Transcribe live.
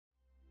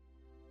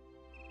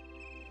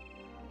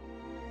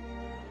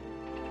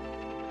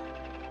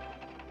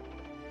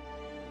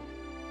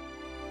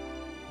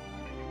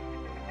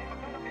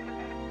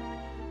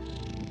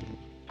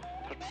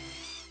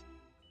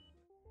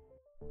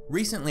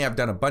Recently I've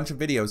done a bunch of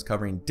videos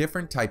covering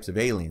different types of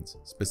aliens,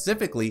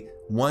 specifically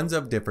ones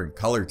of different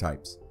color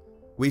types.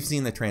 We've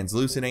seen the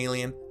translucent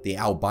alien, the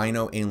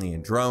albino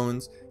alien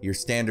drones, your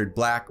standard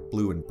black,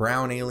 blue, and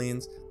brown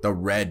aliens, the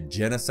red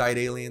genocide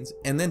aliens,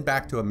 and then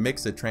back to a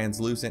mix of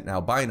translucent and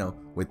albino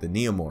with the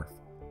Xenomorph.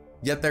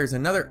 Yet there's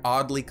another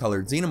oddly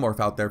colored Xenomorph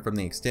out there from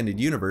the extended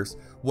universe,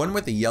 one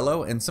with a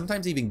yellow and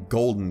sometimes even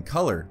golden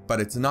color, but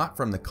it's not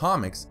from the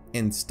comics.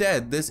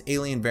 Instead, this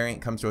alien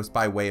variant comes to us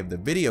by way of the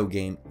video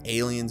game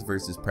Aliens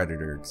vs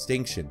Predator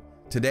Extinction.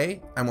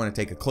 Today, I want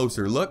to take a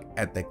closer look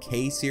at the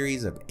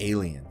K-series of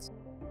aliens.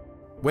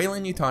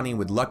 Weyland Yutani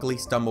would luckily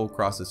stumble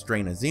across a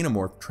strain of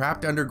Xenomorph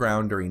trapped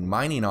underground during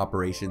mining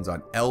operations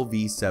on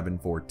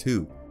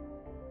LV-742.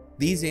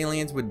 These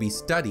aliens would be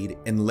studied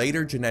and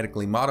later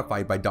genetically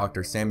modified by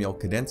Dr. Samuel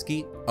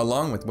Kadensky,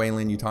 along with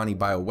Weyland Yutani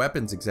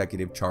bioweapons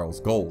executive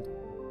Charles Gold.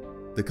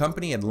 The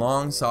company had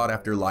long sought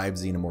after live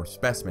Xenomorph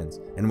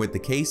specimens, and with the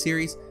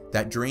K-series,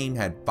 that dream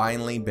had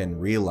finally been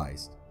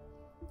realized.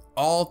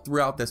 All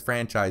throughout this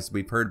franchise,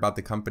 we've heard about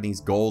the company's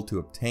goal to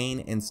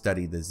obtain and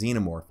study the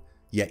Xenomorph.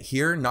 Yet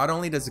here, not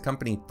only does the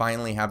company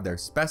finally have their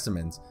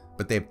specimens,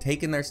 but they have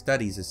taken their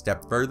studies a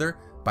step further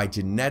by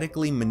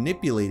genetically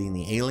manipulating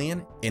the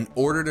alien in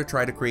order to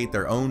try to create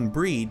their own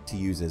breed to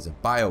use as a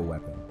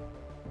bioweapon.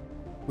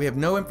 We have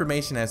no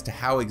information as to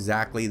how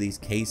exactly these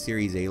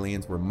K-series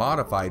aliens were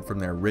modified from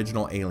their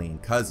original alien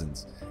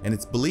cousins, and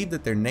it's believed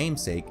that their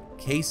namesake,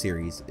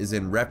 K-series, is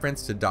in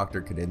reference to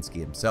Dr. Kadensky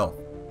himself.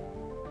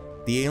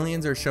 The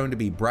aliens are shown to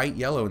be bright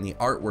yellow in the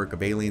artwork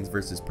of Aliens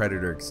vs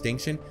Predator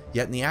Extinction,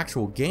 yet in the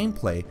actual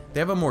gameplay, they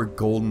have a more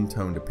golden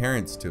toned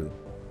appearance to them.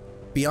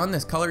 Beyond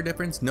this color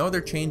difference, no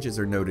other changes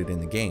are noted in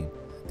the game.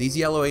 These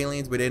yellow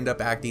aliens would end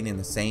up acting in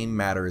the same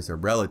manner as their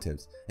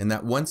relatives, in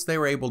that once they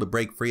were able to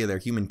break free of their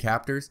human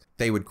captors,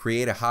 they would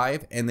create a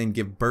hive and then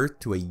give birth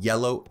to a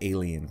yellow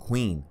alien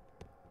queen.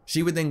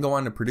 She would then go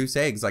on to produce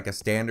eggs like a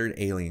standard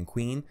alien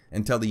queen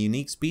until the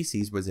unique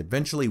species was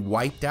eventually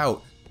wiped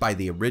out by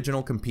the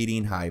original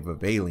competing hive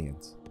of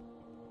aliens.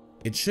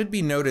 It should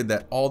be noted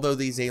that although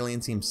these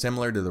aliens seem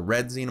similar to the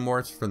red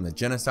Xenomorphs from the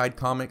Genocide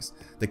comics,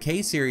 the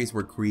K-series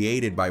were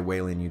created by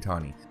Weyland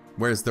Yutani,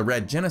 whereas the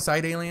red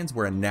Genocide aliens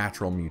were a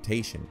natural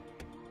mutation.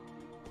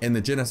 In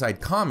the Genocide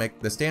comic,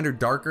 the standard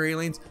darker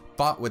aliens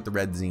fought with the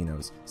red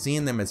Xenos,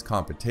 seeing them as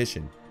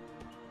competition.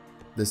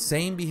 The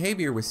same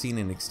behavior was seen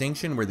in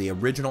Extinction, where the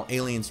original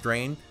alien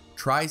strain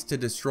tries to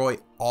destroy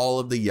all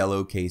of the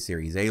yellow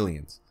K-series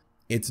aliens.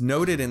 It's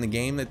noted in the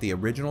game that the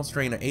original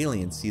strain of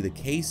aliens see the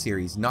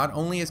K-series not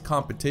only as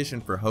competition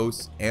for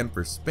hosts and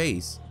for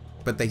space,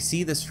 but they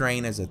see the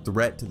strain as a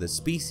threat to the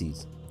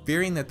species,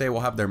 fearing that they will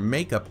have their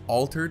makeup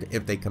altered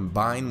if they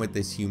combine with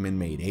this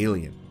human-made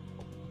alien.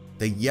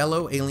 The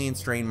yellow alien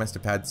strain must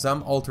have had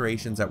some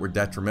alterations that were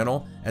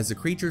detrimental, as the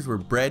creatures were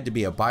bred to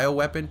be a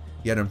bioweapon,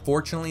 yet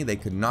unfortunately they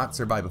could not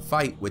survive a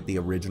fight with the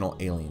original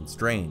alien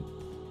strain.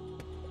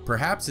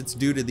 Perhaps it's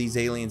due to these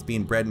aliens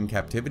being bred in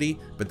captivity,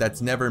 but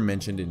that's never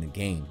mentioned in the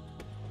game.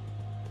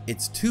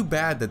 It's too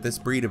bad that this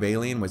breed of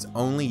alien was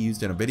only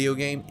used in a video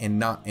game and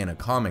not in a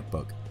comic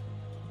book.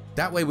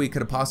 That way we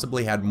could have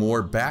possibly had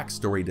more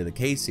backstory to the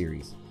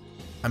K-series.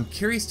 I'm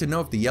curious to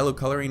know if the yellow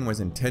coloring was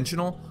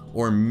intentional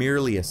or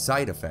merely a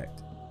side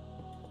effect.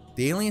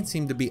 The aliens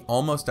seem to be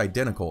almost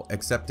identical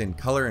except in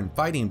color and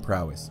fighting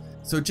prowess,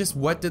 so just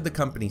what did the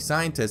company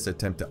scientists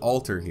attempt to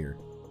alter here?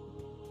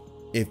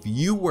 If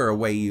you were a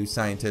Weyland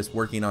scientist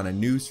working on a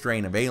new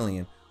strain of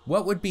alien,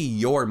 what would be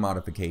your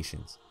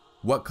modifications?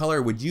 What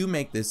color would you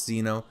make this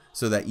Xeno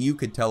so that you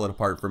could tell it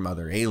apart from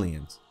other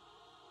aliens?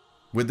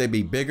 Would they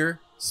be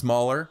bigger,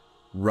 smaller,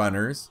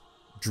 runners,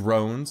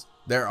 drones?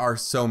 There are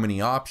so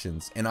many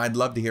options, and I'd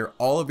love to hear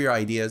all of your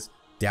ideas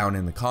down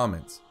in the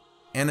comments.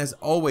 And as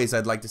always,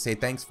 I'd like to say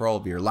thanks for all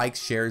of your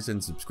likes, shares,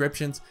 and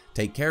subscriptions.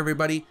 Take care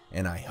everybody,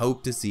 and I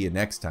hope to see you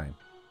next time.